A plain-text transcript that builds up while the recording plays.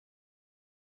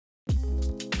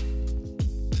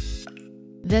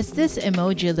Does this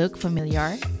emoji look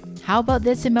familiar? How about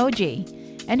this emoji?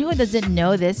 And who doesn't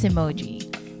know this emoji?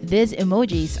 These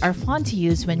emojis are fun to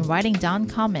use when writing down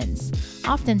comments.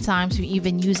 Oftentimes, we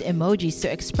even use emojis to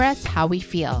express how we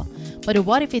feel. But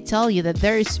what if I tell you that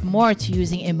there is more to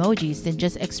using emojis than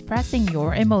just expressing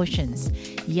your emotions?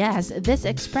 Yes, these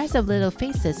expressive little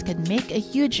faces can make a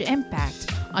huge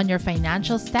impact on your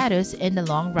financial status in the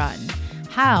long run.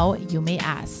 How, you may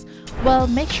ask? Well,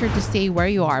 make sure to stay where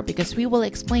you are because we will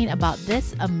explain about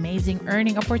this amazing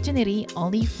earning opportunity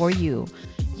only for you.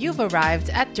 You've arrived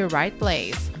at the right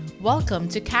place. Welcome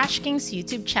to Cash King's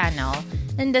YouTube channel.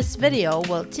 In this video,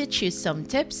 we'll teach you some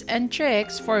tips and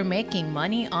tricks for making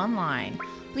money online.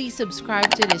 Please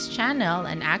subscribe to this channel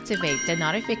and activate the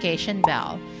notification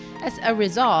bell. As a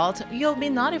result, you'll be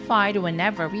notified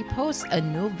whenever we post a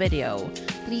new video.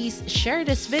 Please share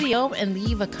this video and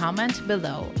leave a comment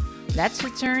below. Let's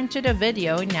return to the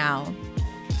video now.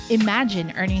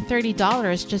 Imagine earning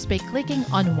 $30 just by clicking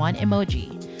on one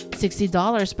emoji,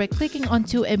 $60 by clicking on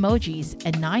 2 emojis,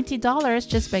 and $90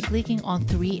 just by clicking on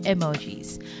 3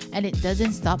 emojis. And it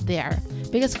doesn't stop there,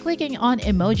 because clicking on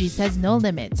emojis has no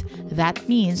limit. That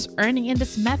means earning in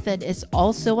this method is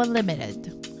also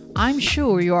unlimited. I'm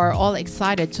sure you are all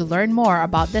excited to learn more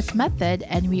about this method,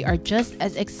 and we are just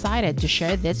as excited to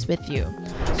share this with you.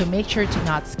 So make sure to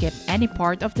not skip any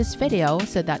part of this video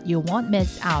so that you won't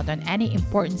miss out on any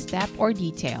important step or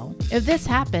detail. If this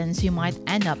happens, you might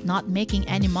end up not making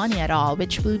any money at all,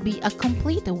 which will be a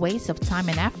complete waste of time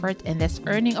and effort in this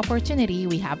earning opportunity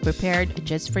we have prepared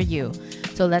just for you.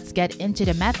 So let's get into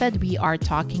the method we are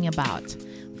talking about.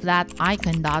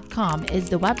 Flaticon.com is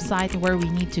the website where we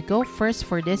need to go first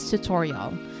for this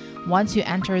tutorial. Once you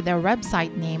enter their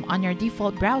website name on your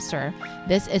default browser,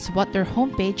 this is what their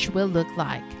homepage will look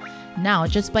like. Now,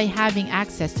 just by having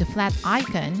access to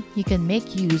Flaticon, you can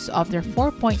make use of their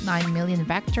 4.9 million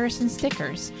vectors and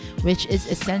stickers, which is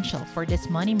essential for this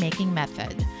money-making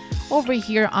method. Over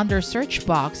here under search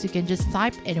box, you can just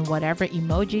type in whatever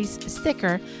emojis,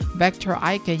 sticker, vector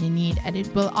icon you need and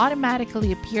it will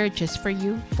automatically appear just for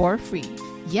you for free.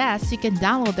 Yes, you can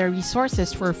download their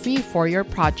resources for free for your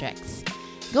projects.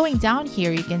 Going down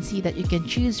here, you can see that you can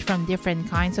choose from different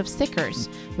kinds of stickers,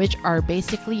 which are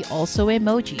basically also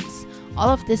emojis. All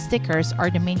of these stickers are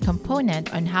the main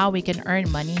component on how we can earn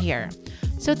money here.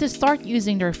 So to start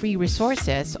using their free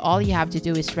resources, all you have to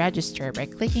do is register by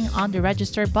clicking on the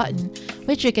register button,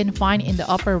 which you can find in the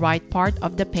upper right part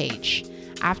of the page.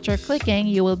 After clicking,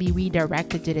 you will be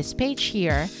redirected to this page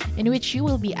here, in which you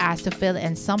will be asked to fill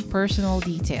in some personal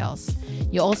details.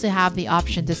 You also have the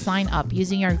option to sign up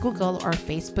using your Google or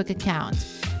Facebook account.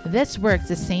 This works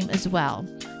the same as well.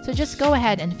 So just go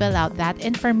ahead and fill out that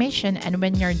information, and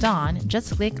when you're done,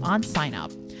 just click on sign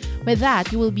up. With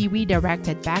that, you will be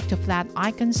redirected back to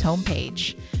Flaticon's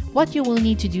homepage. What you will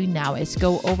need to do now is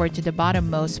go over to the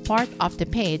bottommost part of the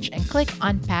page and click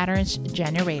on Patterns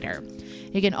Generator.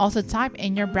 You can also type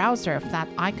in your browser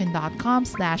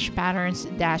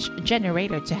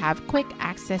flaticon.com/patterns-generator to have quick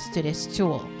access to this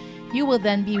tool. You will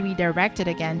then be redirected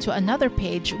again to another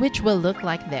page which will look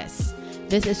like this.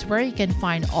 This is where you can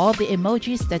find all the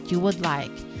emojis that you would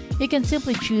like. You can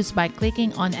simply choose by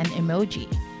clicking on an emoji.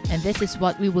 And this is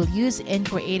what we will use in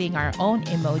creating our own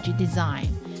emoji design.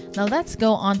 Now let's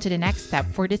go on to the next step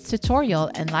for this tutorial,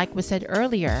 and like we said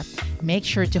earlier, make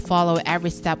sure to follow every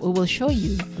step we will show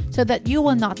you so that you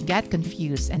will not get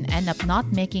confused and end up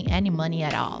not making any money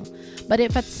at all. But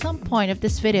if at some point of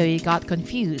this video you got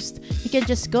confused, you can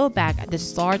just go back at the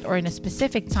start or in a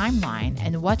specific timeline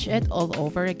and watch it all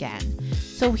over again.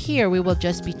 So here we will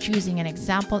just be choosing an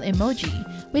example emoji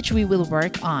which we will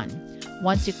work on.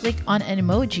 Once you click on an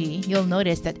emoji, you'll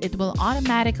notice that it will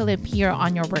automatically appear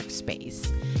on your workspace.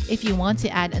 If you want to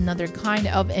add another kind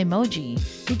of emoji,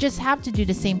 you just have to do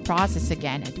the same process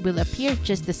again. It will appear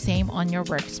just the same on your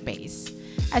workspace.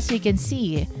 As you can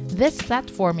see, this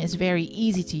platform is very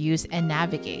easy to use and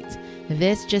navigate.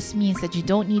 This just means that you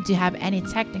don't need to have any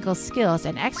technical skills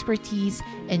and expertise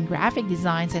in graphic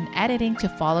designs and editing to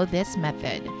follow this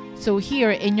method. So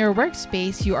here in your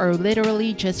workspace, you are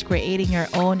literally just creating your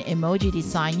own emoji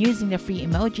design using the free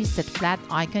emojis that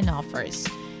Flaticon offers.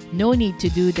 No need to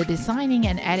do the designing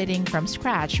and editing from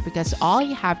scratch because all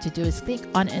you have to do is click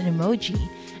on an emoji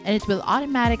and it will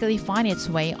automatically find its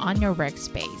way on your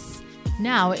workspace.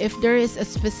 Now, if there is a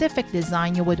specific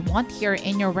design you would want here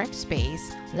in your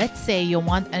workspace, let's say you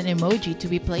want an emoji to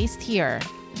be placed here,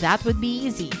 that would be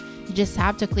easy. You just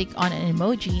have to click on an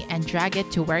emoji and drag it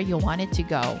to where you want it to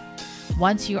go.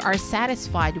 Once you are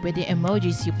satisfied with the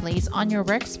emojis you place on your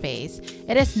workspace,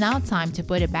 it is now time to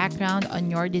put a background on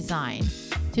your design.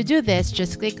 To do this,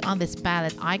 just click on this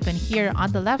palette icon here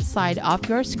on the left side of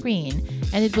your screen,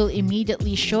 and it will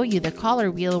immediately show you the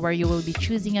color wheel where you will be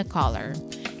choosing a color.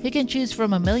 You can choose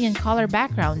from a million color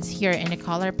backgrounds here in the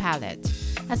color palette.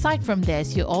 Aside from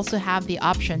this, you also have the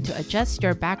option to adjust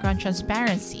your background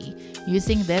transparency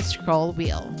using this scroll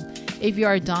wheel. If you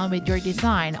are done with your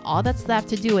design, all that's left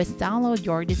to do is download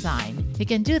your design. You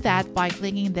can do that by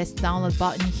clicking this download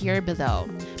button here below.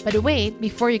 But wait,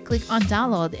 before you click on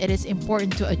download, it is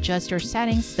important to adjust your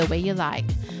settings the way you like.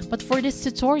 But for this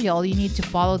tutorial, you need to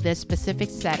follow this specific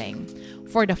setting.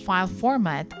 For the file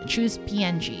format, choose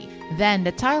PNG. Then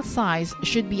the tile size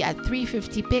should be at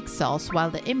 350 pixels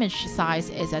while the image size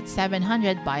is at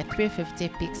 700 by 350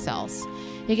 pixels.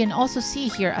 You can also see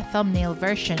here a thumbnail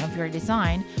version of your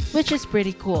design, which is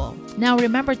pretty cool. Now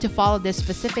remember to follow this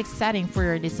specific setting for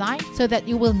your design so that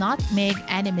you will not make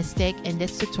any mistake in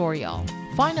this tutorial.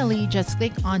 Finally, just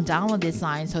click on download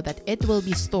design so that it will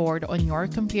be stored on your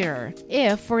computer.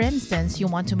 If, for instance, you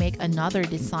want to make another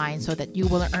design so that you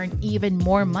will earn even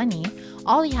more money,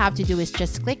 all you have to do is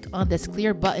just click on this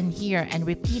clear button here and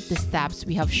repeat the steps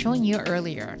we have shown you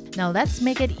earlier. Now let's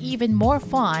make it even more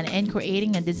fun in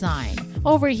creating a design.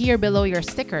 Over here below your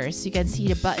stickers, you can see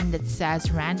the button that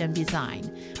says Random Design.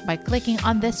 By clicking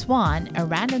on this one, a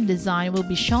random design will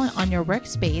be shown on your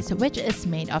workspace, which is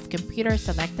made of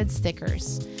computer-selected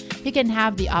stickers. You can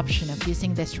have the option of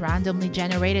using this randomly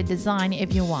generated design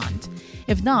if you want.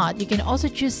 If not, you can also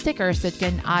choose stickers that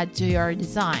can add to your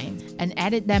design and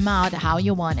edit them out how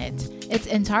you want it. It's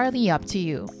entirely up to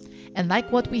you. And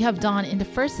like what we have done in the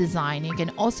first design, you can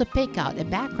also pick out a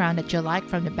background that you like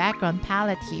from the background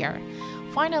palette here.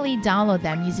 Finally, download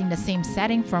them using the same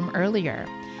setting from earlier.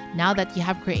 Now that you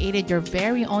have created your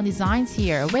very own designs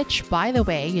here, which by the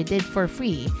way you did for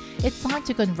free, it's time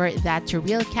to convert that to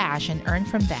real cash and earn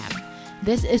from them.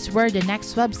 This is where the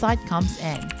next website comes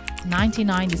in,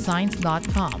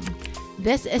 99designs.com.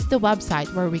 This is the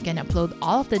website where we can upload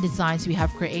all of the designs we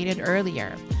have created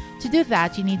earlier. To do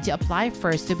that, you need to apply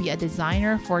first to be a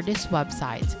designer for this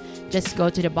website. Just go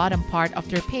to the bottom part of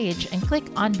their page and click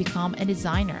on Become a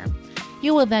Designer.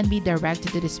 You will then be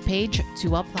directed to this page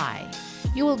to apply.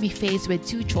 You will be faced with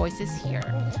two choices here.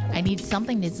 I need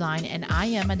something designed and I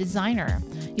am a designer.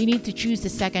 You need to choose the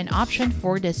second option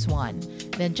for this one.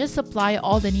 Then just apply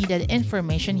all the needed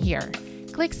information here.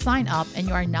 Click sign up and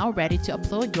you are now ready to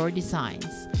upload your designs.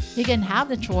 You can have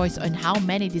the choice on how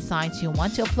many designs you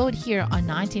want to upload here on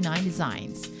 99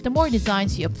 Designs. The more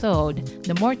designs you upload,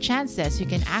 the more chances you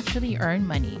can actually earn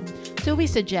money. So we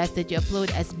suggest that you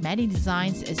upload as many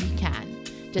designs as you can.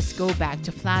 Just go back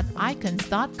to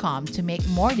flaticons.com to make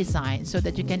more designs so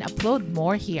that you can upload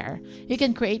more here. You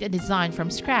can create a design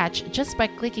from scratch just by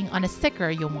clicking on a sticker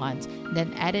you want,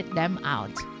 then edit them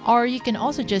out. Or you can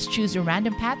also just choose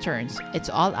random patterns. It's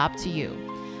all up to you.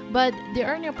 But the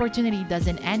earning opportunity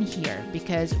doesn't end here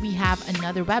because we have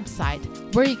another website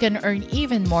where you can earn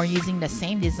even more using the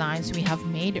same designs we have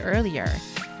made earlier.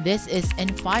 This is in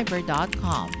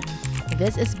Fiverr.com.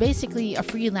 This is basically a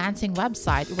freelancing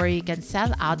website where you can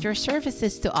sell out your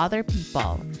services to other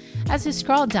people. As you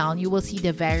scroll down, you will see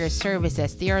the various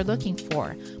services they are looking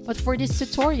for. But for this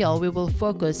tutorial, we will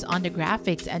focus on the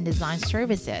graphics and design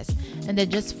services, and then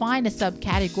just find a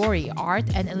subcategory, art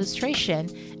and illustration,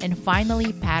 and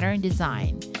finally pattern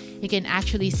design. You can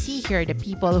actually see here the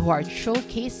people who are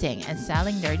showcasing and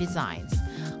selling their designs.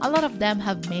 A lot of them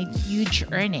have made huge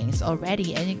earnings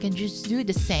already, and you can just do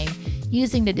the same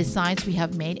using the designs we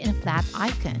have made in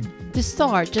Flaticon. To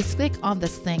start, just click on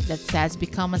this link that says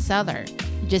Become a Seller.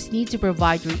 You just need to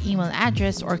provide your email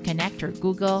address or connect your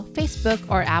Google, Facebook,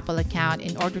 or Apple account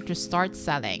in order to start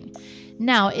selling.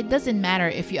 Now, it doesn't matter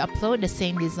if you upload the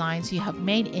same designs you have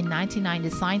made in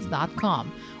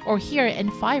 99designs.com or here in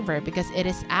Fiverr because it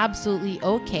is absolutely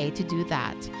okay to do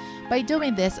that. By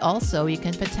doing this also, you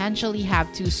can potentially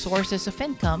have two sources of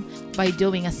income by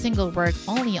doing a single work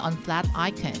only on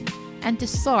Flaticon. And to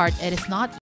start, it is not